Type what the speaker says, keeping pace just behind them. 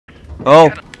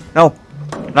Oh, no.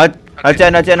 Not yet.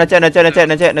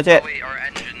 Oh, wait,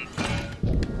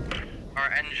 our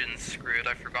engine's screwed.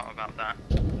 I forgot about that.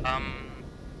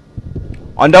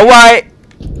 On the way.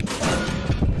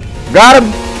 Got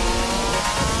him.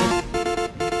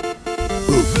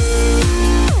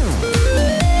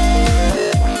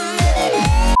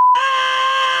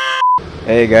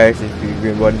 Hey guys, if you've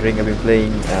been wondering, I've been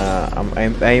playing.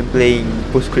 I'm playing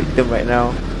Scriptum right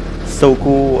now. So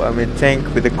cool. I'm in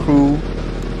tank with the crew.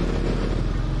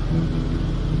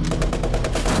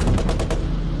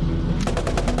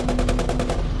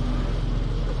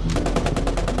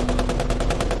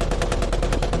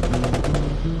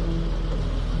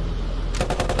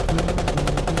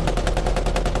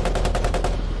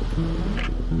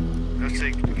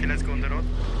 Okay, let's go on the road.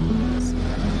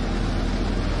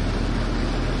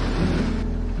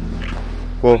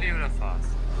 Whoa.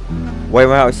 Why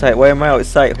am I outside? Why am I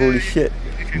outside? Holy shit.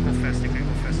 You can go fast, you can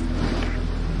go fast.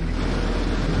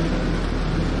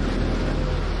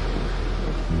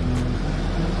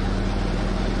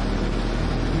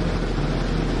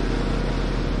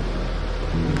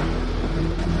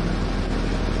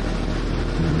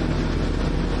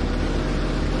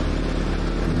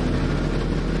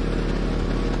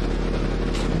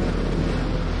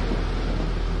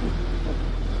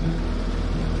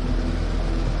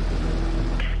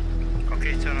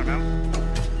 Okay, turn around.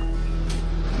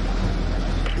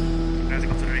 Let's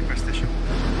go to the repair station.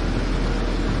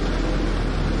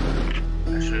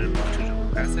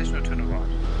 Turn around.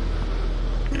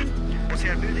 What's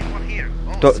here? Building one here.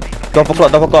 Oh, 12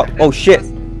 o'clock. Oh shit.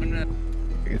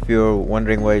 If you're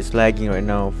wondering why it's lagging right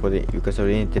now because of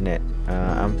the internet,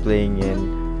 I'm playing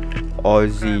in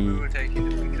Aussie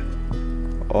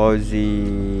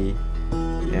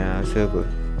server.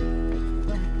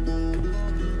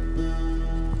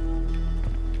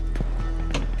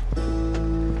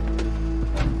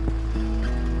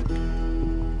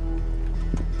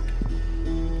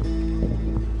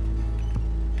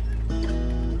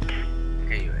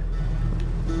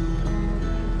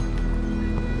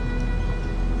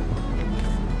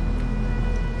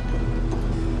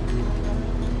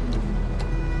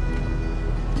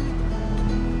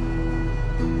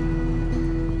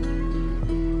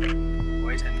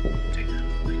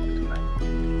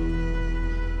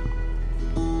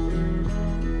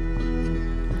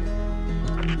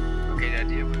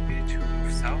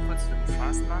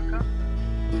 marker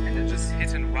and then just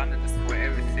hit and run and destroy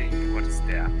everything what is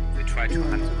there. We try to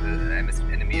hunt the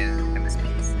enemy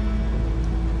MSPs.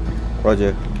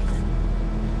 Roger.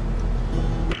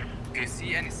 If you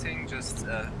see anything, just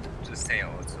say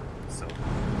also. So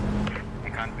I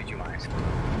can't read your mind.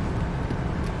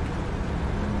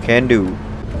 Can do.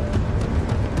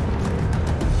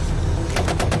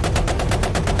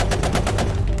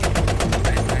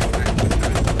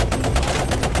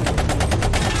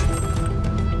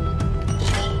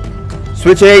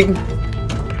 Switching!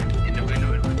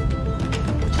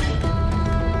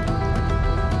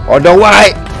 On the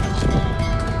way!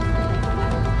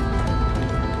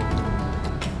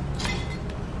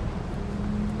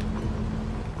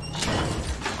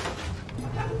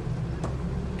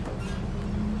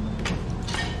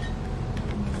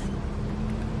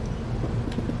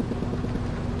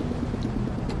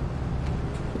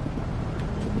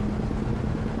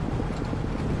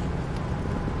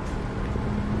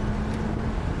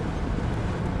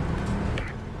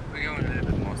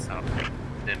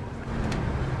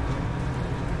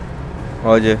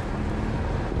 Roger.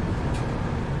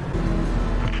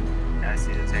 Yeah, I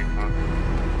see the tank mark.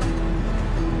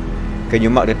 Can you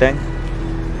mark the tank?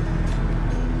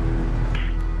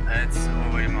 It's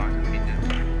already marked. We did.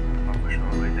 Oh, for sure,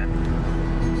 already there.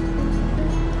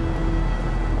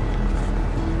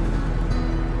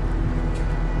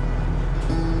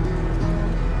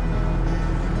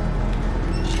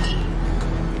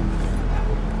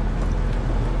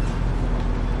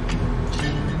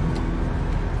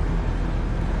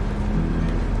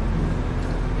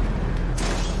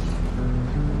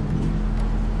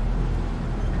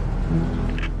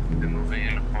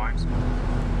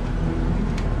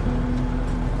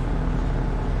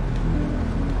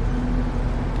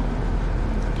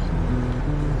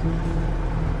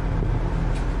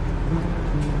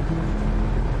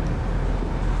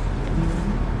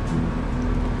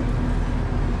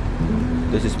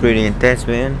 This is pretty intense,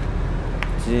 man.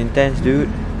 This is intense, dude.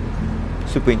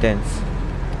 Super intense.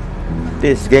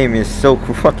 This game is so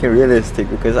fucking realistic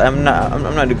because I'm not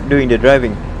doing the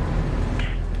driving.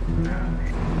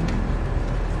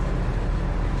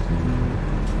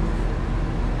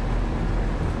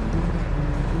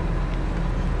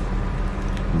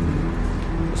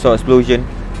 Saw explosion.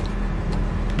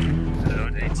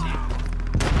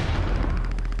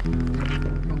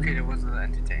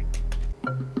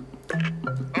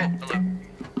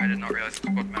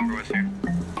 here.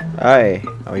 Hi,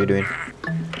 how are you doing?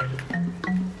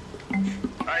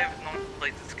 I have not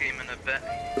played this game in a bit,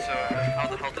 so how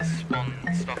the hell does spawn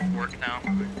stuff work now?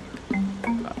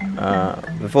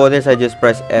 Before this I just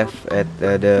pressed F at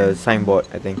the signboard,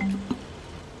 I think.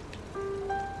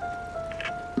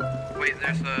 Wait,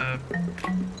 there's a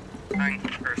tank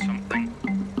or something.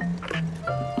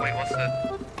 Wait, what's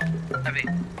that? Heavy.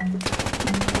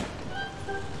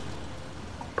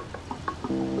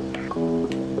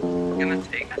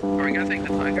 Are we gonna take the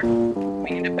tiger? We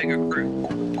need a bigger crew.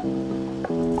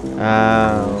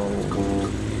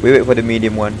 We wait for the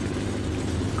medium one.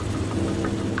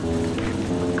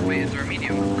 Wait, is there a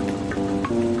medium?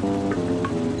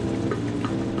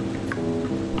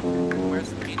 Where's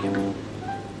the medium?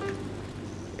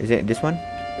 Is it this one?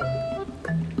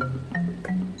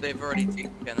 They've already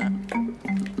taken it.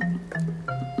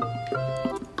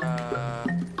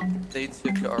 They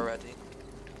took it already.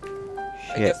 I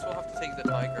Shit. guess we'll have to take the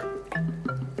tiger.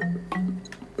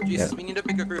 Jesus, we need a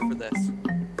bigger group for this.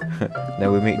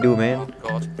 Now we make do, man.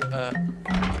 Oh god.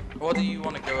 What do you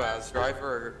want to go as? Driver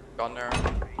or gunner?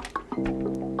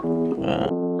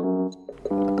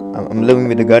 I'm living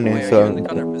with the gunner, Wait, are so you in the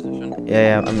gunner position?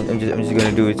 yeah, I'm just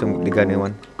gonna do the gunner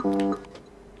one.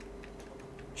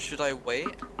 Should I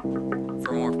wait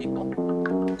for more people?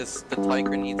 Because the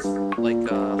tiger needs like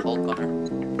a hull gunner.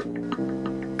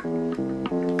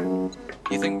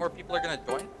 Do you think more people are gonna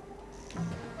join?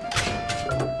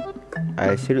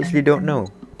 I seriously don't know.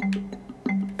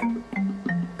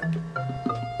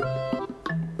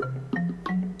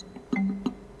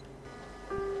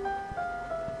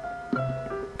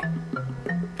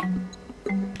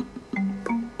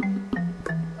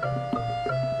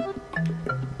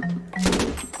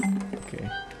 Okay.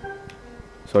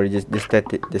 Sorry, just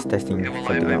testing Okay, well,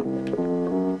 something out.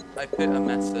 I put a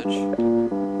message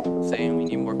saying we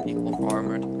need more people for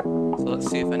armored. So let's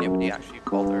see if anybody actually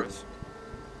bothers.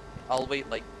 I'll wait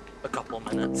like a couple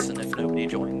minutes, and if nobody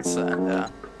joins, then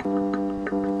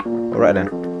Alright then.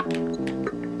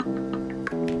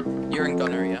 you're in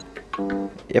gunner, yeah?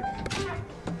 Yep.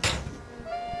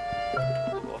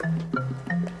 Cool.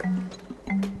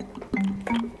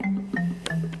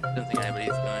 Don't think anybody's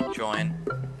gonna join.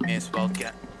 May as well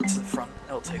get to the front.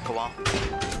 It'll take a while.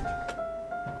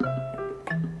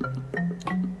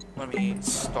 Let me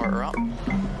start her up.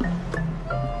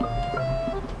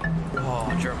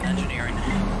 Oh, German engineering.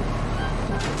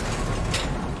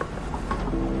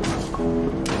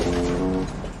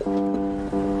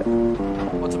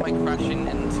 What am I crashing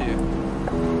into?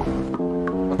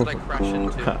 What did I crash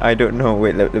into? I don't know.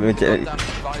 Wait, let me check. Goddamn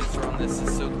visor on this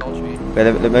is so dodgy. Wait,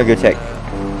 let me go check.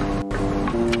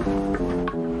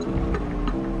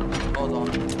 Hold on.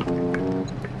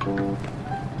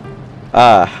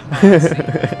 Ah.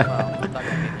 Wow, that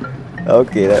could be.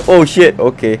 Okay. Oh shit.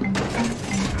 Okay. German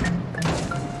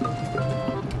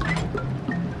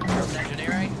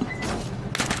engineering.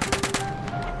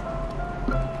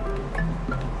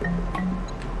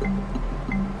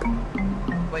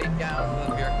 Wait, get out of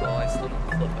the vehicle. I still need to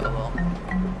flip it a little.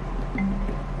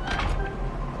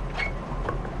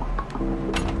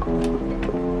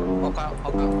 Hop out,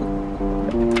 hop out.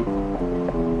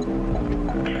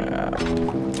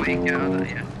 Wait, get out of there,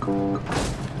 yeah.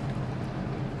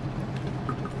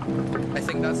 I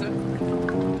think that's it.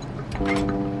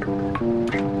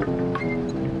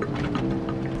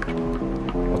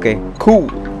 Okay. Cool.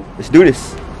 Let's do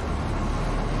this.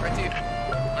 Right, dude.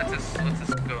 Let's just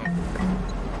go.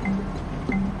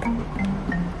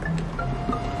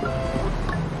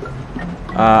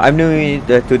 I'm new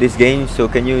to this game, so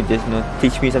can you just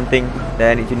teach me something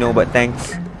that I need to know about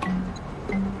tanks?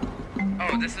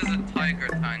 Oh, this is a Tiger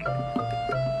tank.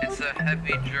 It's a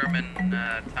heavy German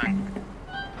tank.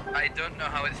 I don't know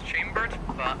how it's chambered,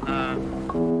 but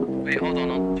wait, hold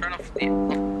on. I'll turn off the.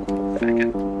 Fuck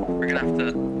it. We're gonna have to.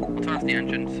 I'll turn off the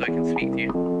engine so I can speak to you.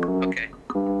 Okay.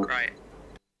 Right.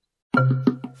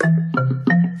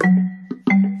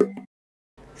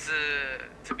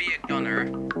 To be a gunner,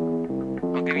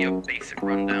 I'll give you a basic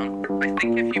rundown. I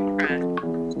think if you press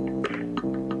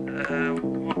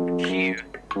Q,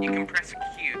 you can press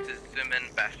Q to zoom in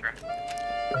better.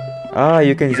 Ah,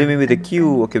 you can zoom in with the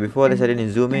Q. Okay, before this I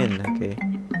didn't zoom in. Okay.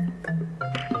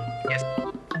 Yes.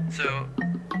 So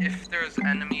if there's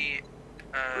enemy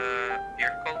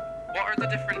vehicle, what are the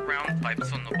different round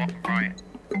types on the bottom right?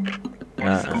 What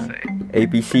does it say?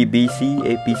 APC, BC,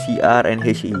 APCR, and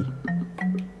HE. Oh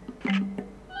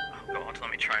god, let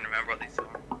me try and remember what these are.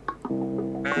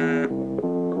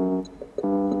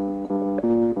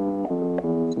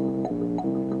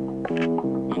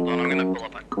 Hold on, I'm gonna pull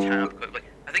up a tab quickly.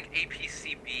 I think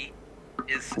APCB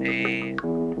is a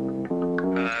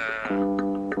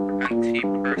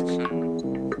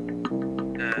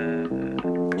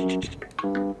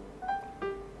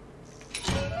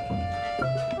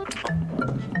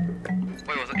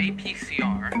Wait, was it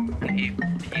APCR and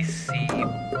APC?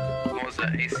 What was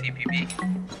it? ACPB?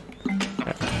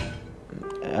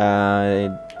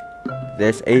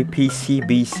 There's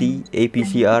APCBC,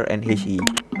 APCR, and HE.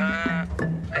 I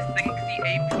think the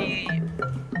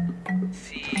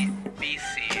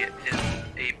APCBC is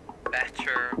a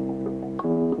better.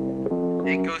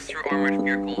 It goes through armored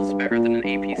vehicles better than an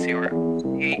APCR.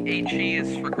 HE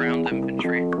is for ground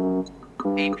infantry.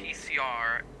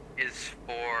 APCR is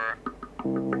for.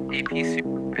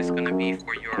 APCR is going to be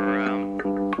for your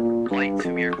light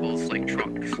vehicles like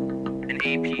trucks, and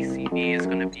APCB is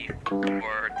going to be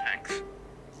for tanks,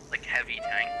 like heavy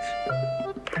tanks.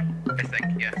 I think,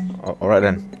 yes. Alright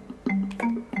then.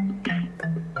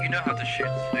 You know how to shoot,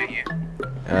 don't you?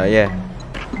 Yeah.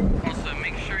 Also,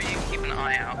 make sure you keep an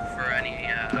eye out for any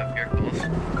vehicles.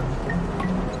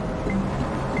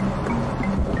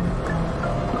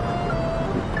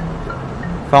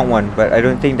 Found one, but I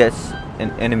don't think that's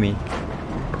an enemy.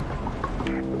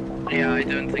 Yeah, I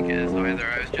don't think it is either.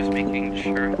 I was just making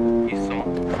sure you saw.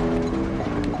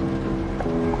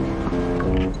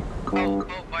 Oh,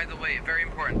 by the way, very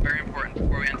important before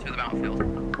we enter the battlefield.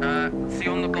 See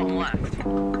on the bottom left?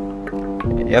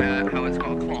 Yep. How it's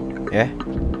got a clock. Yeah.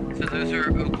 So those are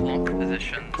o'clock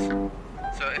positions. So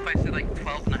if I say like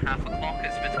 12.5 o'clock,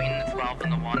 it's between the 12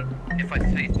 and the 1. If I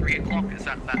say 3 o'clock, it's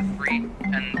at that 3,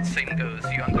 and same goes,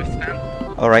 you understand?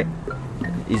 Alright.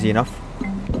 Easy enough.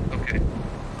 Okay.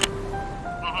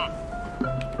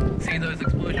 See those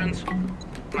explosions?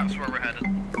 That's where we're headed.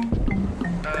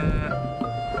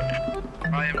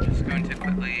 I am just going to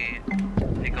quickly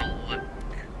take a look.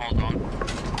 Hold on.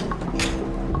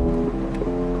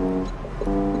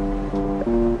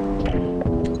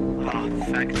 Ah,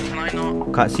 fuck. Can I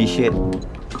not? Can't see shit.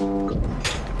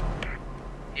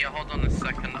 Yeah, hold on a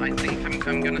second. I think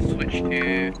I'm gonna switch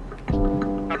to.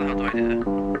 How the hell do I do that?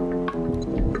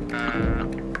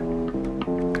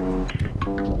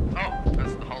 Oh,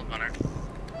 that's the hull gunner.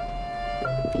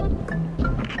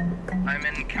 I'm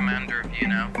in commander view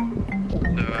now. So,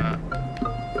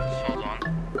 just hold on.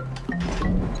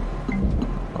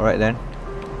 Alright then.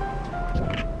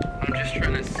 I'm just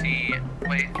trying to see.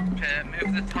 Wait,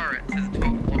 move the turret to the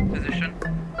 12 o'clock position.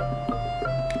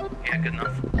 Yeah, good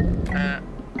enough.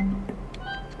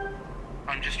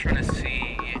 I'm just trying to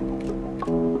see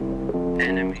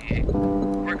enemy.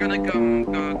 We're gonna go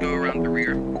around the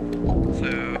rear. So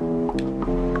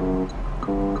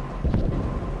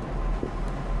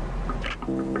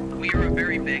we are a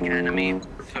very big enemy,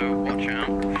 so watch out.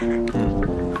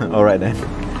 Alright then.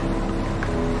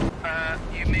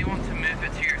 You may want to move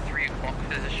it to your 3 o'clock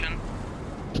position.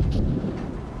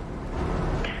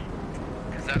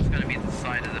 Because that's gonna be the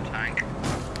side of the tank.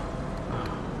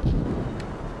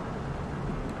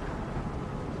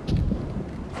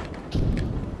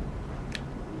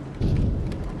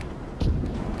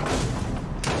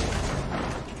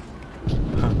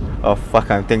 Oh fuck,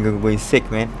 I'm thinking of going sick,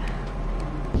 man.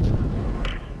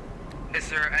 Is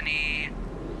there any...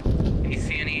 Do you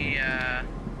see any,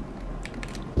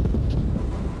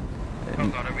 Oh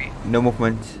god, are we... No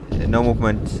movement. No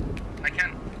movement. I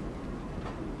can't...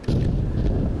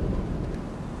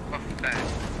 Oh, fuck.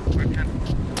 Where can...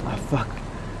 Oh fuck.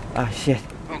 Ah shit.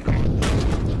 Oh god.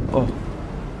 Oh.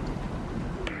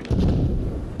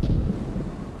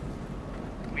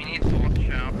 We need to watch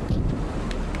out.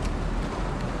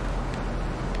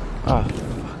 Ah.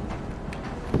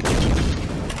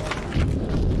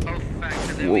 Oh, fuck.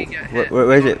 Did we get hit?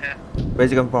 Where is We it? got hit.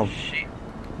 Where's it come from? Shit.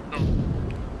 Oh.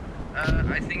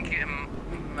 I think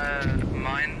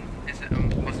mine. Is it?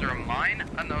 Was there a mine?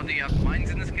 I don't know. Do you have mines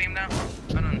in this game now?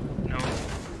 I don't know.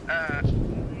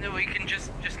 No, we can just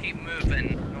keep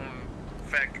moving. Oh,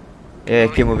 fuck. Yeah,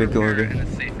 Well, keep moving, keep we're moving. in a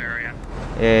safe area.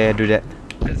 Yeah, do that.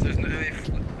 Because there's no, if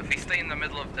we stay in the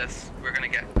middle of this, we're gonna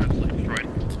get absolutely destroyed.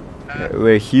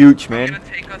 We're huge, I'm man. gonna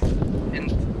take us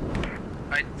in.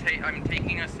 I'm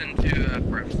taking us into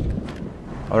first.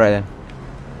 Alright then.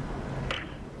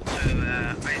 So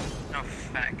oh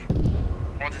fuck.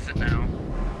 What is it now?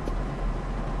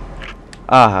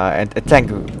 Ah, a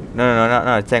tank. No,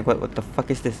 not a tank. What the fuck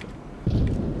is this?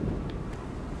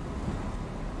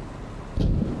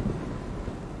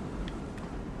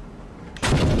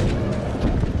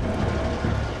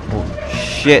 Oh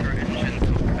shit. Our engines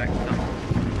will protect them.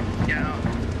 Get out.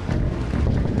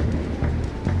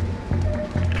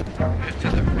 Move to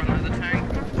the front of the tank.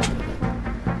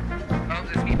 Oh,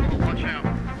 there's people. Watch out.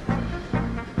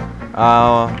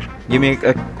 Give me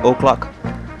a o'clock.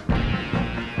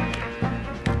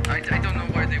 I don't know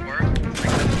where they were. I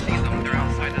couldn't see them. They're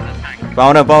outside.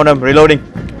 Found him, reloading.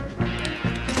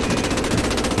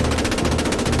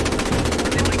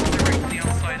 They like directly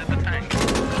outside of the tank.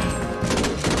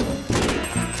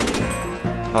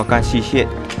 Oh, can't see shit.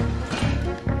 I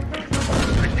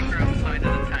think they're outside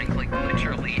of the tank, like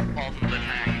literally on the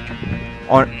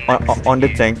tank. On the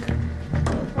tank.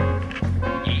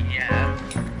 Yeah.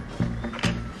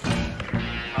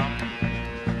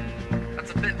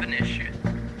 That's a bit of an issue.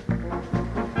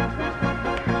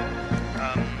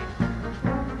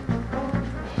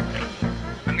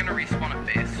 I'm gonna respawn at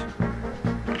base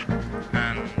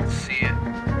and see if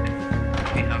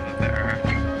we have a better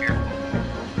vehicle.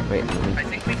 Wait. I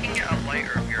think we can get a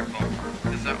lighter vehicle,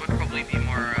 because that would probably be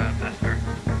more better.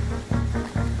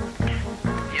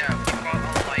 Yeah, we've got a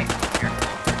light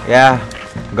vehicle. Yeah.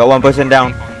 Got one person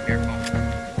down. Recon vehicle.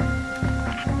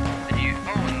 And you,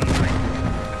 oh,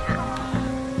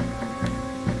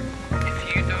 and if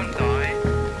you don't die,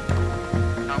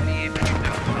 tell me if you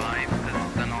don't die,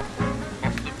 because then I'll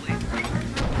possibly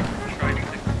try to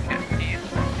get keys.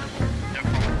 No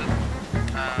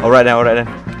promises. Alright then.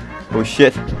 Oh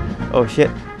shit.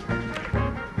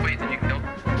 Wait, did you kill?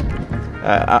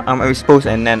 I'm exposed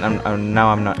and then now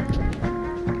I'm not.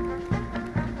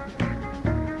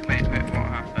 Wait, what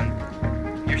happened?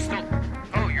 You're still...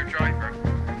 Oh, you're driver.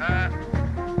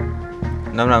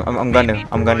 No, I'm gonna. Try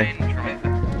and drive it.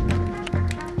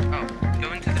 Oh, go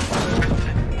into the...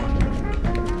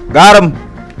 Got him.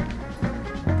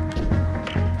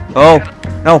 Oh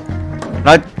no.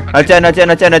 Not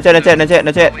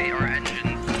yet. Wait, our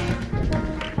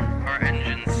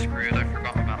engine's screwed, I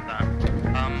forgot about that.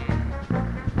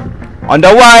 On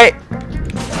the way.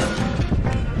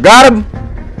 Got him.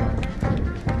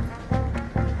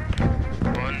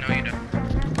 Oh, no you don't.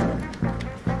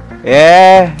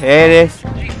 Yeah, here it is.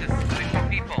 Jesus, there's more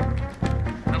people.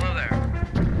 Hello there.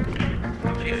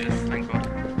 Oh, Jesus, thank God.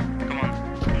 Come on.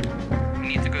 We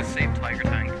need to go save Tiger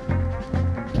Tank.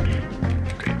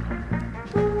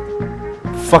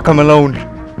 Fuck, I'm alone. Oh,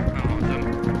 don't.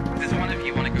 Does one of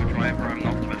you want to go driver? I'm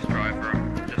not the best driver,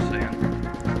 I'm just saying.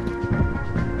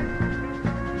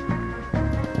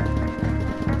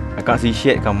 I can't see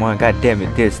shit. Come on, god damn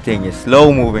it, this thing is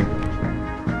slow moving.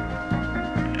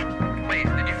 Wait,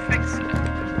 did you fix it?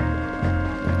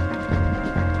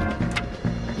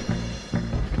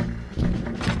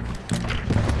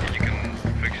 You can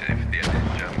fix it if the end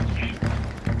is damaged.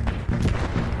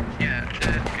 Yeah,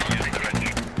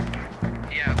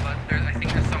 yeah, but I think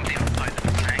there's somebody outside of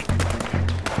the tank.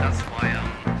 That's why,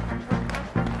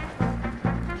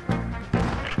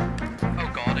 Oh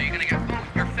god, are you gonna get... Oh,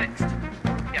 you're fixed.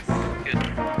 Yes, good.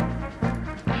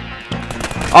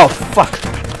 Oh fuck.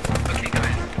 Okay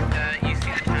guys, you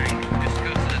see the tank, just go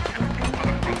to the tank, go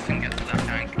across and get to that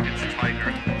tank. It's a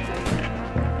Tiger.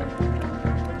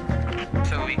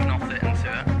 So we can all fit into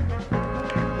it.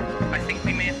 I think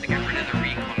we may have to get rid of the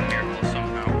recon vehicle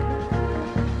somehow.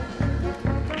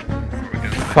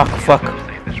 Fuck.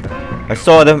 I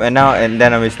saw them and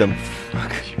then I missed them.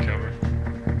 Fuck.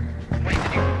 Wait,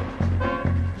 did you...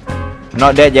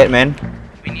 Not dead yet, man.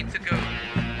 We need to go to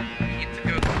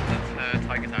the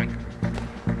Tiger tank.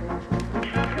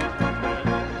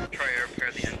 Try to repair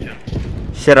the engine.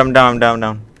 Shit, I'm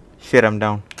down. Shit, I'm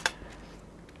down.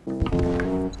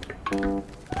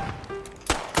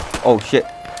 Oh shit.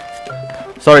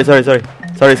 Sorry. What the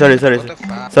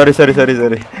fuck? Sorry.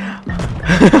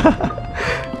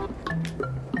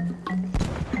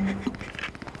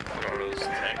 Are those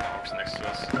tank hawks next to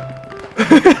us?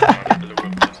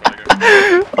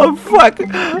 Oh fuck.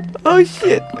 Oh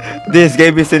shit. This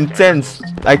game is intense.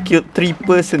 I killed 3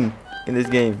 person in this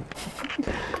game.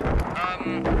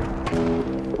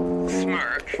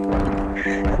 Smirk.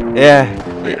 Yeah.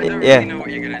 I don't really Yeah. know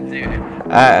what you're gonna do.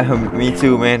 Me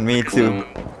too, man. Me too.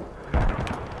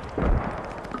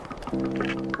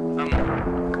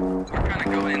 We're kind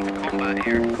of going into combat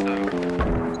here, so...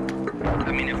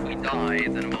 I mean, if we die,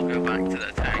 then we'll go back to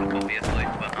the tank, obviously,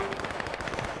 but...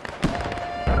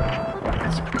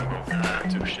 It's pretty well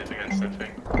do shit against that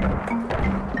thing.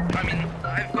 I mean,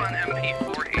 I've got an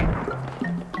MP40.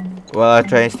 Well, I'll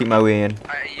try and stick my way in.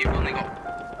 You've only got...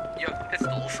 You have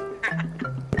pistols.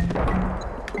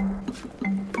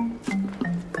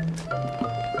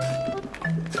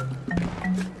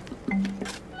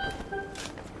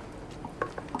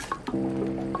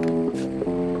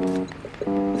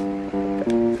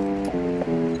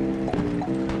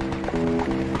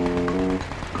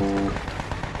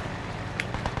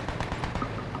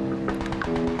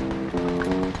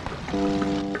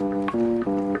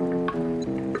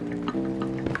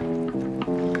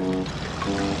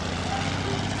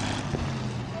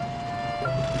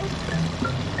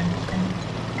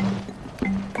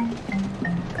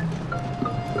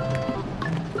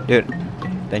 Dude,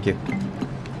 thank you.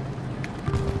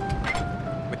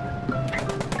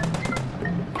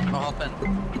 I'll hop in.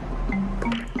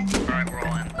 Alright, we're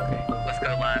all in. Let's go,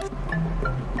 lads.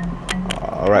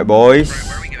 Alright, boys. Right,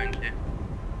 where are we going to?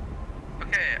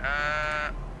 Okay,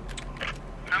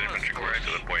 ammo Infantry close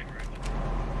to the storage. point.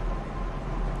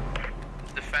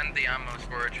 Defend the ammo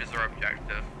storage is our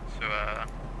objective. So,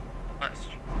 let's...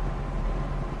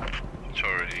 It's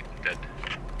already dead.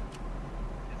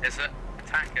 Is it?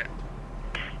 Attack it.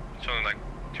 It's only like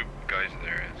 2 guys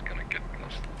there. It's gonna get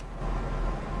lost.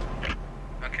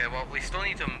 Okay, well, we still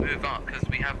need to move up because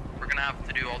we're gonna have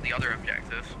to do all the other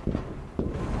objectives.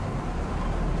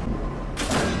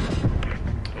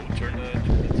 Oh, turn the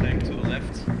tank to the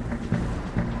left.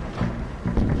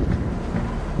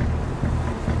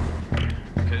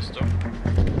 Okay, stop.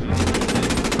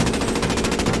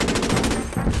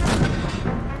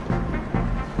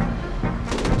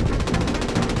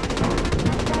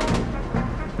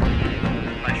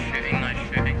 Nice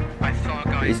shooting. I saw a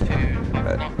guy too.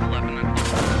 11 o'clock.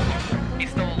 He's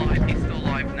still alive. He's still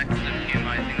alive next to the fume. I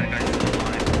think that guy's still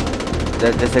alive.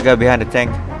 There's a guy behind the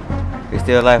tank. He's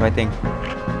still alive, I think. Oh,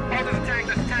 there's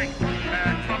a tank.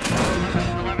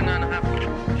 11 and a half.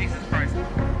 Jesus Christ.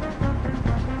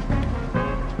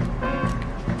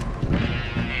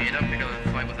 You don't pick up a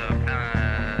fight with the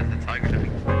tiger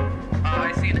tank.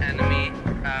 I see an enemy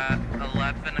at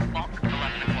 11 o'clock.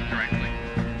 11 o'clock directly.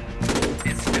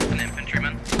 It's just an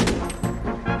infantryman.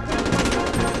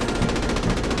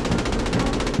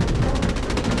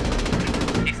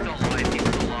 He's still alive.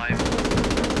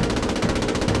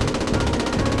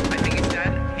 I think he's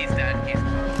dead. He's dead.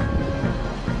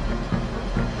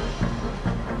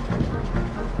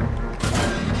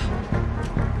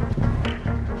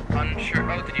 Unsure.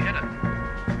 Oh, did you hit it?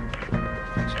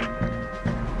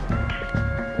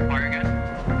 Fire again.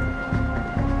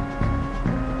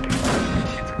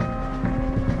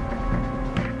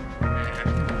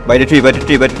 By the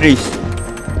trees.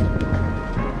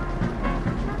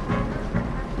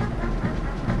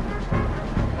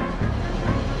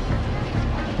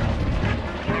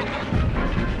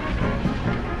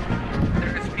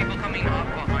 There's people coming up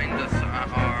behind us at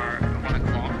our 1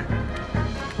 o'clock.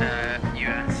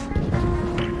 US.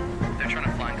 They're trying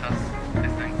to flank us, I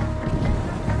think.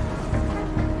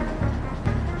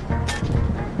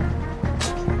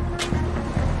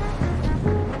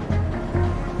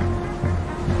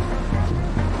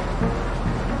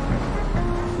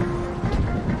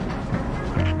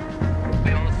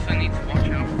 We also need to watch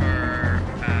out for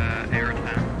air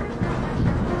attack.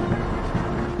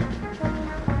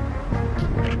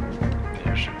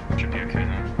 Yeah, should be okay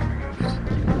now.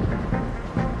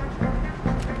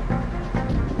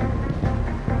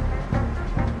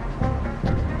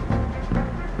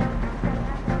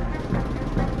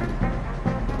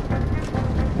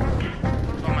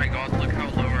 Oh my god, look how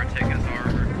low our tickets are.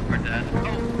 We're dead.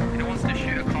 Oh, it wants to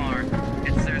shoot a car.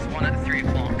 There's one at 3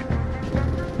 o'clock.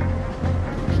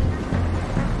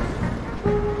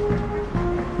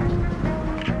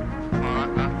 Well,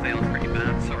 that failed pretty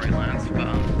bad. Sorry, Lance,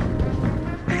 but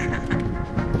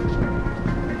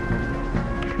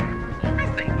I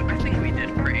think we did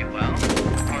pretty well,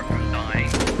 apart from dying.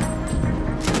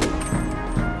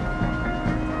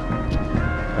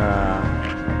 I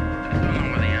don't know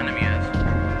where the enemy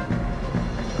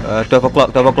is. 12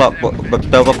 o'clock. 12 o'clock.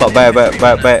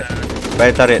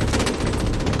 By turret.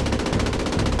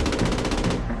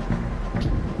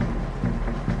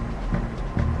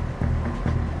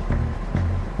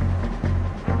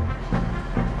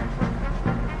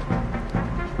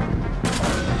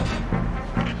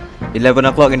 $11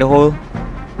 o'clock in the hole.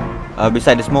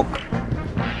 Beside the smoke.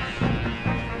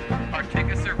 Our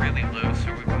tickets are really low,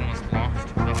 so we've almost lost.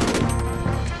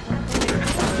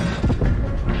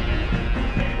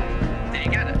 Did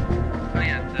you get it? Oh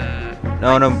yeah,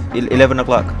 No, 11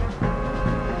 o'clock.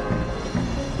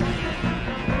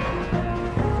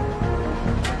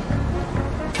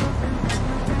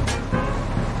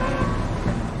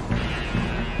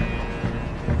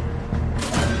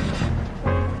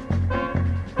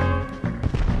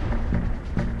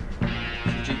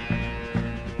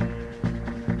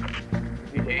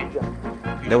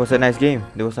 That was a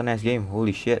nice game.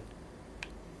 Holy shit.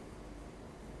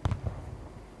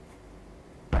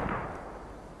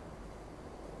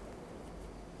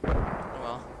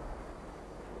 Well,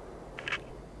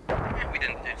 yeah, we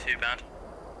didn't do too bad.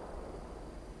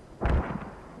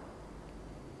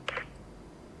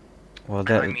 Well, I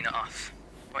that. mean us.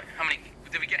 Wait, how many?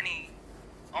 Did we get any?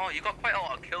 Oh, you got quite a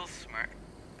lot of kills, Smirk.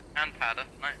 And Pada,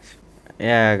 nice.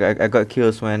 Yeah, I got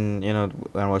kills when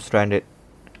I was stranded.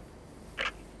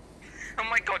 Oh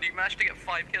my god, you managed managed to get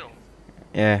 5 kills.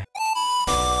 Yeah.